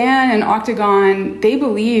 But Dan and Octagon, they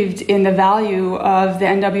believed in the value of the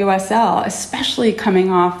NWSL, especially coming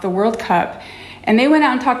off the World Cup. And they went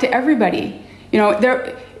out and talked to everybody.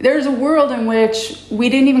 There's a world in which we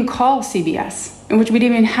didn't even call CBS, in which we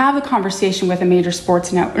didn't even have a conversation with a major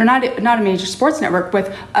sports network, or not a major sports network,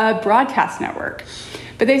 with a broadcast network.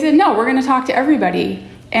 But they said, no, we're going to talk to everybody.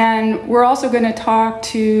 And we're also going to talk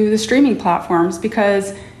to the streaming platforms,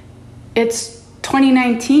 because it's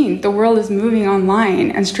 2019. The world is moving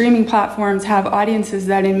online, and streaming platforms have audiences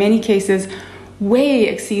that in many cases way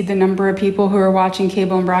exceed the number of people who are watching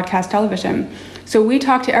cable and broadcast television. So we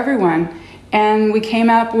talked to everyone, and we came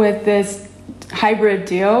up with this hybrid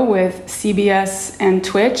deal with CBS and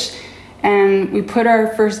Twitch, and we put our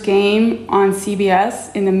first game on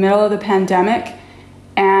CBS in the middle of the pandemic,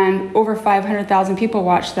 and over 500,000 people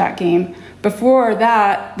watched that game. Before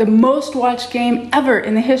that, the most watched game ever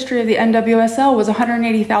in the history of the NWSL was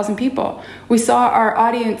 180,000 people. We saw our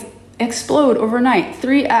audience explode overnight,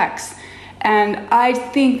 3x. And I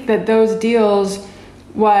think that those deals,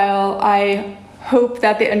 while I hope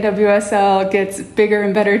that the NWSL gets bigger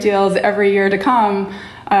and better deals every year to come,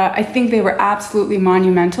 I think they were absolutely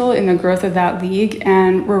monumental in the growth of that league,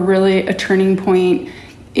 and were really a turning point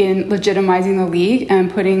in legitimizing the league and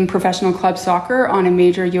putting professional club soccer on a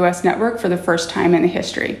major U.S. network for the first time in the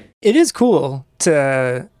history. It is cool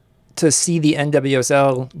to see the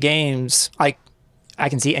NWSL games. I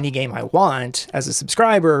can see any game I want as a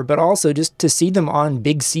subscriber, but also just to see them on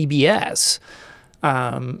big CBS,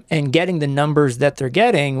 and getting the numbers that they're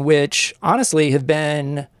getting, which honestly have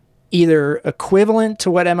been either equivalent to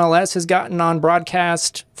what MLS has gotten on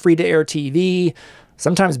broadcast free-to-air TV,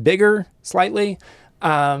 sometimes bigger slightly.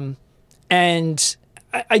 And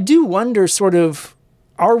I do wonder, sort of,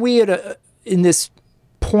 are we in this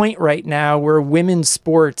point right now where women's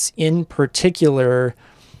sports in particular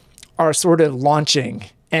are sort of launching,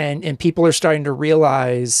 and people are starting to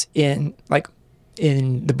realize in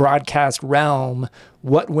the broadcast realm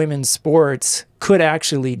what women's sports could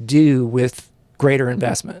actually do with greater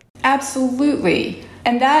investment? Absolutely.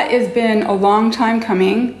 And that has been a long time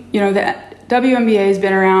coming. The WNBA has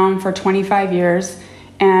been around for 25 years.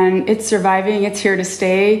 And it's surviving, it's here to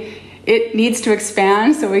stay. It needs to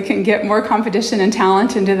expand so we can get more competition and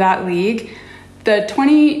talent into that league. The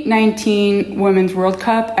 2019 Women's World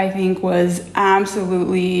Cup, I think, was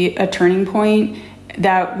absolutely a turning point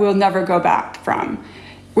that we'll never go back from.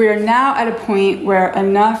 We are now at a point where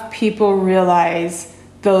enough people realize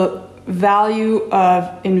the value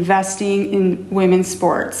of investing in women's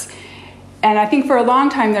sports. And I think for a long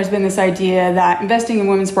time, there's been this idea that investing in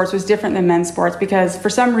women's sports was different than men's sports, because for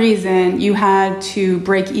some reason you had to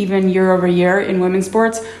break even year over year in women's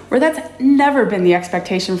sports, where that's never been the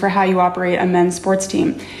expectation for how you operate a men's sports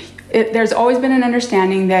team. There's always been an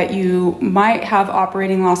understanding that you might have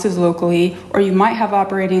operating losses locally, or you might have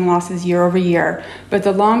operating losses year over year, but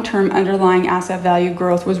the long-term underlying asset value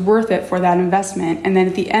growth was worth it for that investment. And then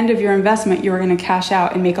at the end of your investment, you were going to cash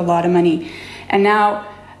out and make a lot of money. And now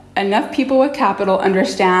enough people with capital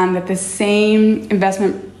understand that the same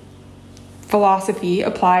investment philosophy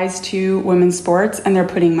applies to women's sports, and they're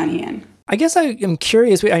putting money in. I guess I am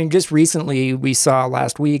curious. Just recently, we saw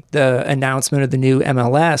last week the announcement of the new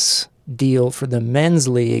MLS deal for the men's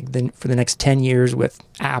league for the next 10 years with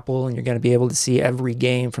Apple, and you're going to be able to see every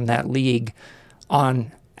game from that league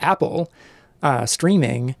on Apple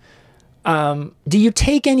streaming. Do you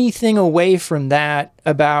take anything away from that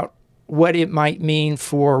about what it might mean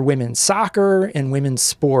for women's soccer and women's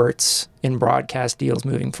sports in broadcast deals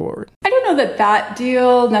moving forward? I don't know that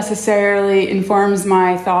deal necessarily informs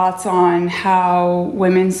my thoughts on how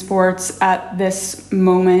women's sports at this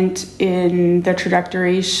moment in their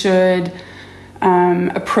trajectory should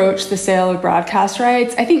approach the sale of broadcast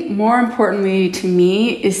rights. I think more importantly to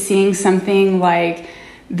me is seeing something like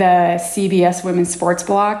the CBS Women's Sports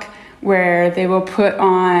Block, where they will put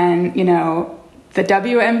on, the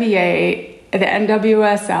WNBA, the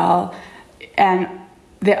NWSL, and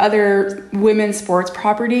the other women's sports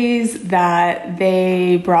properties that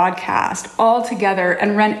they broadcast all together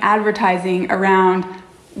and run advertising around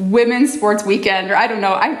Women's Sports Weekend, or I don't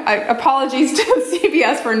know. I apologies to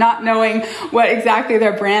CBS for not knowing what exactly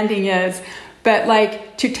their branding is.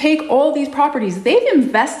 But to take all these properties, they've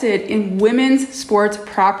invested in women's sports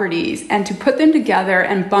properties, and to put them together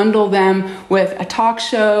and bundle them with a talk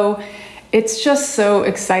show, it's just so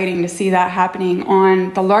exciting to see that happening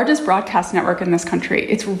on the largest broadcast network in this country.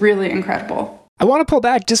 It's really incredible. I want to pull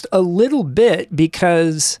back just a little bit,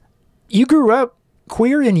 because you grew up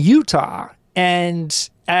queer in Utah, and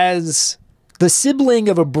as the sibling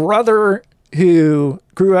of a brother who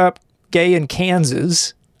grew up gay in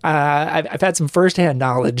Kansas, I've had some firsthand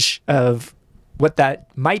knowledge of what that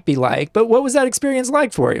might be like. But what was that experience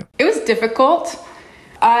like for you? It was difficult.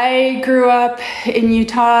 I grew up in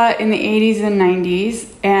Utah in the 80s and 90s,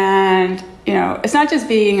 and it's not just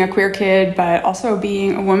being a queer kid, but also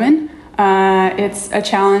being a woman. It's a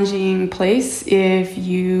challenging place if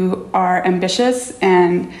you are ambitious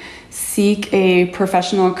and seek a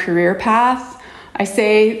professional career path. I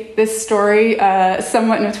say this story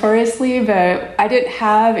somewhat notoriously, but I didn't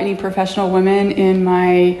have any professional women in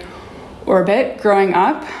my orbit growing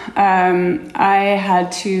up. I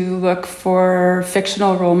had to look for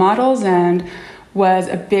fictional role models and was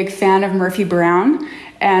a big fan of Murphy Brown.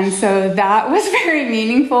 And so that was very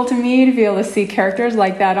meaningful to me to be able to see characters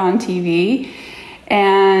like that on TV.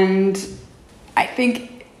 And I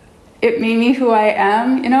think it made me who I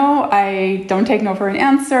am. I don't take no for an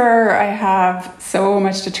answer. I have so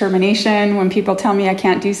much determination. When people tell me I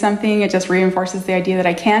can't do something, it just reinforces the idea that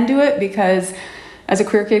I can do it, because as a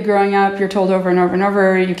queer kid growing up, you're told over and over and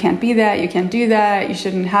over, you can't be that, you can't do that, you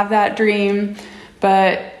shouldn't have that dream.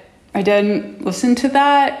 But I didn't listen to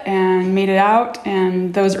that and made it out.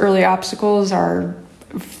 And those early obstacles are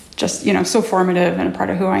just, so formative and a part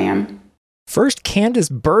of who I am. First Candice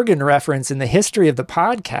Bergen reference in the history of the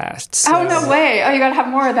podcast. So. Oh, no way. Oh, you got to have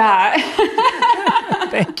more of that.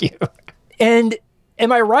 Thank you. And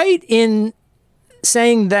am I right in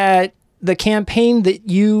saying that the campaign that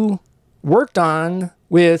you worked on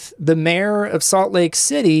with the mayor of Salt Lake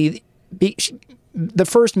City, the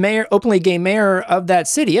first openly gay mayor of that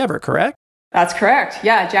city ever, correct? That's correct.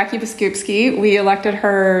 Yeah, Jackie Biskupski. We elected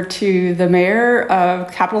her to the mayor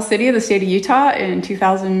of capital city of the state of Utah in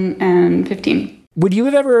 2015. Would you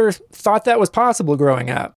have ever thought that was possible growing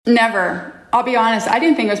up? Never. I'll be honest, I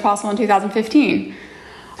didn't think it was possible in 2015.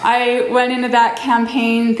 I went into that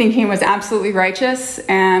campaign thinking it was absolutely righteous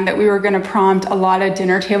and that we were going to prompt a lot of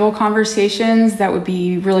dinner table conversations that would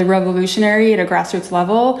be really revolutionary at a grassroots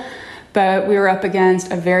level. But we were up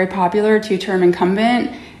against a very popular two-term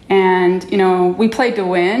incumbent, and, we played to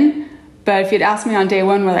win. But if you'd asked me on day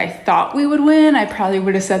one whether I thought we would win, I probably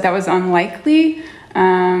would have said that was unlikely.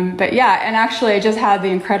 But yeah, and actually I just had the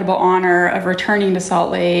incredible honor of returning to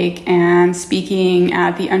Salt Lake and speaking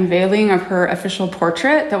at the unveiling of her official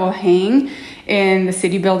portrait that will hang in the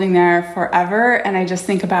city building there forever. And I just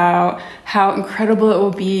think about how incredible it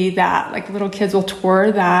will be that little kids will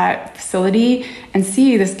tour that facility and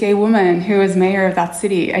see this gay woman who is mayor of that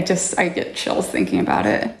city. I get chills thinking about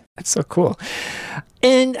it. That's so cool.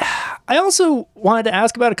 And I also wanted to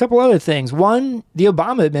ask about a couple other things. One, the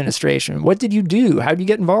Obama administration. What did you do? How did you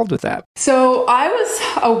get involved with that? So I was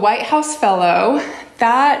a White House Fellow.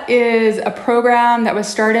 That is a program that was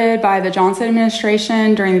started by the Johnson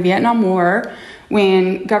administration during the Vietnam War,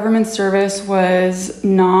 when government service was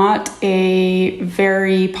not a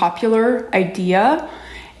very popular idea.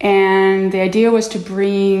 And the idea was to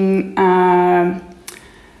bring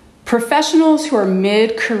professionals who are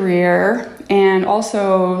mid-career and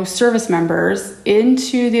also service members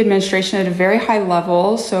into the administration at a very high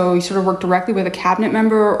level. So you sort of work directly with a cabinet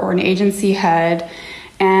member or an agency head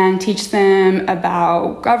and teach them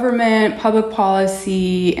about government, public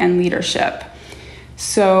policy, and leadership.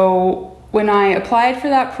 So when I applied for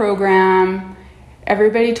that program,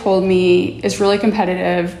 everybody told me it's really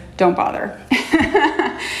competitive, don't bother.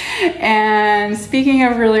 And speaking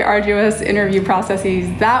of really arduous interview processes,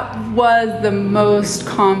 that was the most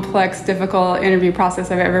complex, difficult interview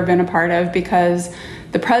process I've ever been a part of, because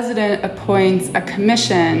the president appoints a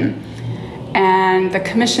commission, and the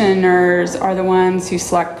commissioners are the ones who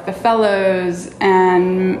select the fellows.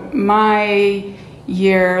 And my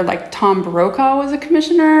year, Tom Brokaw was a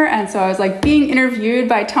commissioner, and so I was being interviewed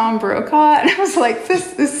by Tom Brokaw, and I was like,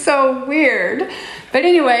 this is so weird. But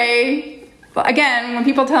anyway, again, when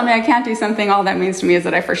people tell me I can't do something, all that means to me is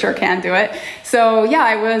that I for sure can do it. So yeah,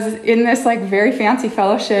 I was in this very fancy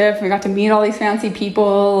fellowship. We got to meet all these fancy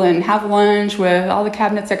people and have lunch with all the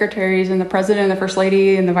cabinet secretaries and the president and the first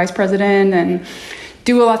lady and the vice president, and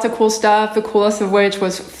do lots of cool stuff, the coolest of which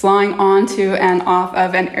was flying onto and off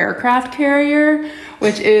of an aircraft carrier,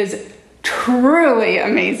 which is truly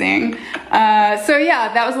amazing. So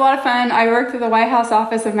yeah, that was a lot of fun. I worked at the White House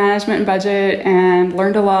Office of Management and Budget and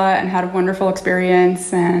learned a lot and had a wonderful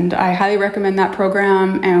experience, and I highly recommend that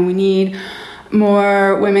program, and we need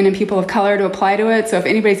more women and people of color to apply to it. So if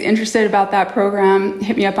anybody's interested about that program,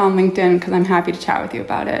 hit me up on LinkedIn, because I'm happy to chat with you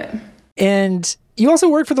about it. And you also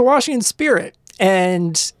worked for the Washington Spirit.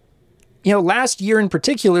 And, last year in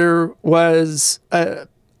particular was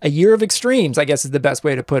a year of extremes, I guess is the best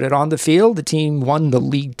way to put it. On the field, the team won the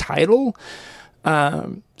league title.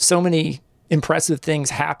 So many impressive things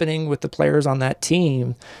happening with the players on that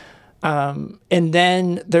team. And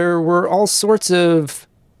then there were all sorts of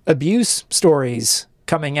abuse stories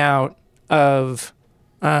coming out of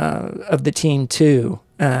of the team too.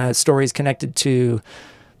 Stories connected to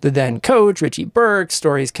the then coach, Richie Burke,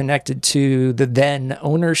 stories connected to the then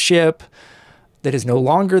ownership that is no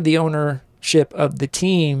longer the ownership of the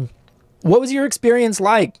team. What was your experience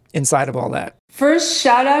like inside of all that? First,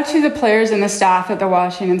 shout out to the players and the staff at the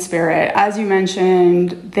Washington Spirit. As you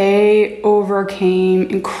mentioned, they overcame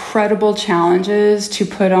incredible challenges to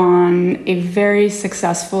put on a very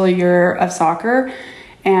successful year of soccer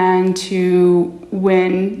and to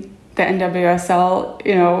win the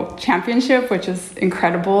NWSL, championship, which is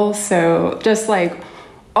incredible. So just like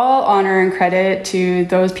all honor and credit to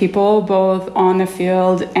those people, both on the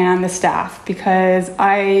field and the staff, because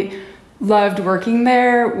I loved working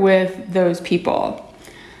there with those people.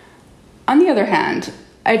 On the other hand,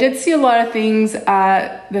 I did see a lot of things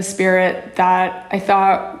at the Spirit that I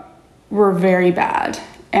thought were very bad.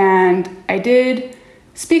 And I did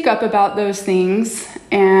speak up about those things,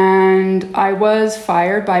 and I was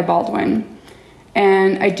fired by Baldwin.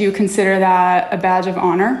 And I do consider that a badge of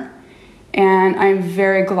honor. And I'm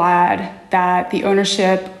very glad that the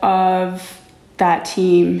ownership of that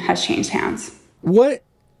team has changed hands. What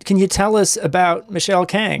can you tell us about Michelle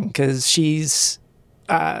Kang? Because she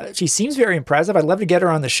seems very impressive. I'd love to get her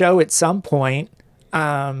on the show at some point.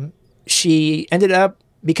 She ended up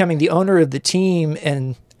becoming the owner of the team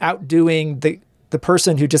and outdoing the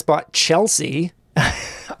person who just bought Chelsea.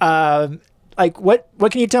 What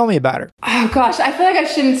can you tell me about her? Oh gosh, I feel like I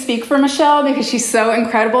shouldn't speak for Michelle because she's so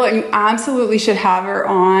incredible, and you absolutely should have her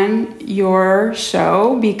on your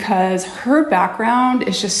show because her background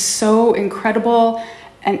is just so incredible.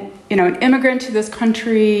 And, an immigrant to this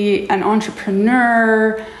country, an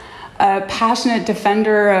entrepreneur, a passionate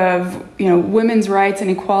defender of, women's rights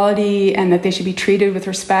and equality, and that they should be treated with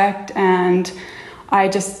respect. And I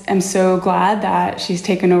just am so glad that she's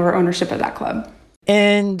taken over ownership of that club.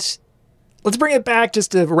 And let's bring it back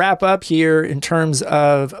just to wrap up here in terms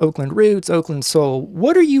of Oakland Roots, Oakland Soul.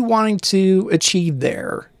 What are you wanting to achieve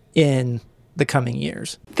there in the coming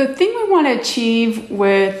years? The thing we want to achieve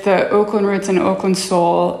with the Oakland Roots and Oakland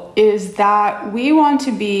Soul is that we want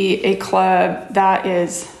to be a club that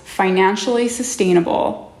is financially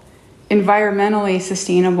sustainable, environmentally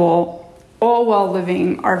sustainable, all while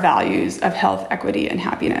living our values of health, equity, and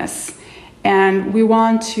happiness. And we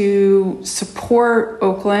want to support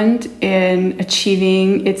Oakland in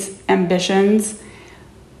achieving its ambitions,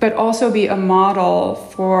 but also be a model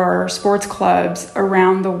for sports clubs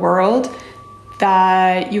around the world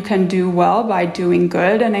that you can do well by doing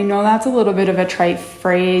good. And I know that's a little bit of a trite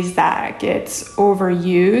phrase that gets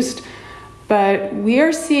overused, but we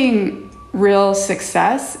are seeing real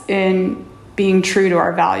success in being true to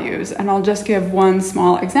our values. And I'll just give one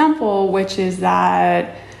small example, which is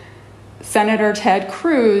that Senator Ted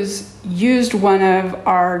Cruz used one of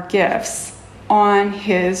our gifts on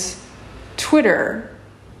his Twitter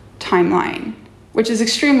timeline, which is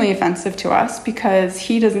extremely offensive to us because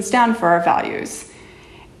he doesn't stand for our values.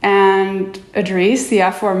 And Idris, the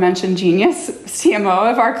aforementioned genius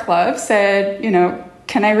CMO of our club, said,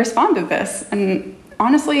 can I respond to this? And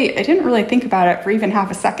honestly, I didn't really think about it for even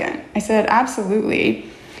half a second. I said, absolutely.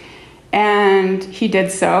 And he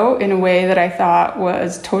did so in a way that I thought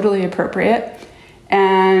was totally appropriate.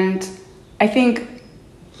 And I think,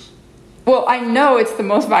 I know it's the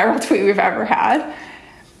most viral tweet we've ever had,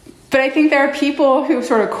 but I think there are people who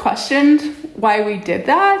sort of questioned why we did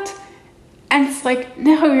that. And it's like,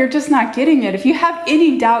 no, you're just not getting it. If you have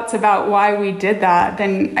any doubts about why we did that,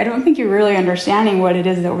 then I don't think you're really understanding what it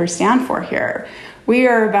is that we stand for here. We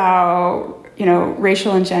are about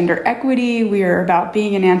racial and gender equity. We are about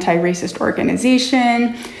being an anti-racist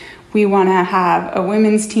organization. We want to have a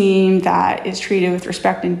women's team that is treated with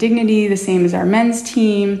respect and dignity, the same as our men's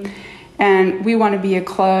team. And we want to be a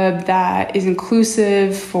club that is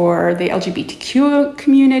inclusive for the LGBTQ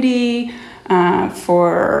community,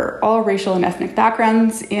 for all racial and ethnic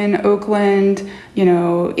backgrounds in Oakland,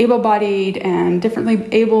 able-bodied and differently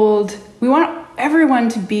abled. We want everyone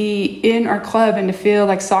to be in our club and to feel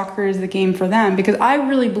like soccer is the game for them, because I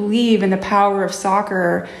really believe in the power of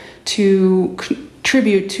soccer to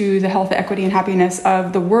contribute to the health, equity, and happiness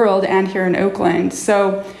of the world and here in Oakland.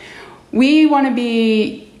 So we want to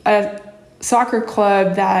be a soccer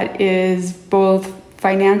club that is both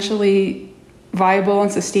financially viable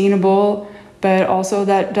and sustainable, but also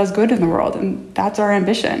that does good in the world. And that's our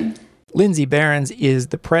ambition. Lindsay Behrens is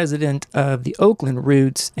the president of the Oakland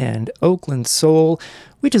Roots and Oakland Soul,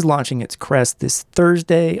 which is launching its crest this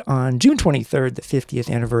Thursday on June 23rd, the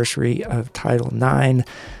 50th anniversary of Title IX.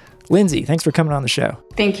 Lindsay, thanks for coming on the show.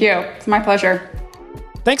 Thank you. It's my pleasure.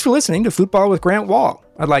 Thanks for listening to Football with Grant Wahl.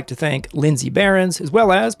 I'd like to thank Lindsey Behrens, as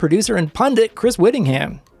well as producer and pundit Chris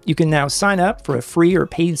Whittingham. You can now sign up for a free or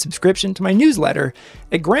paid subscription to my newsletter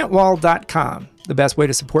at grantwahl.com. The best way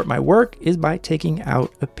to support my work is by taking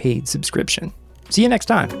out a paid subscription. See you next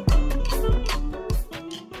time.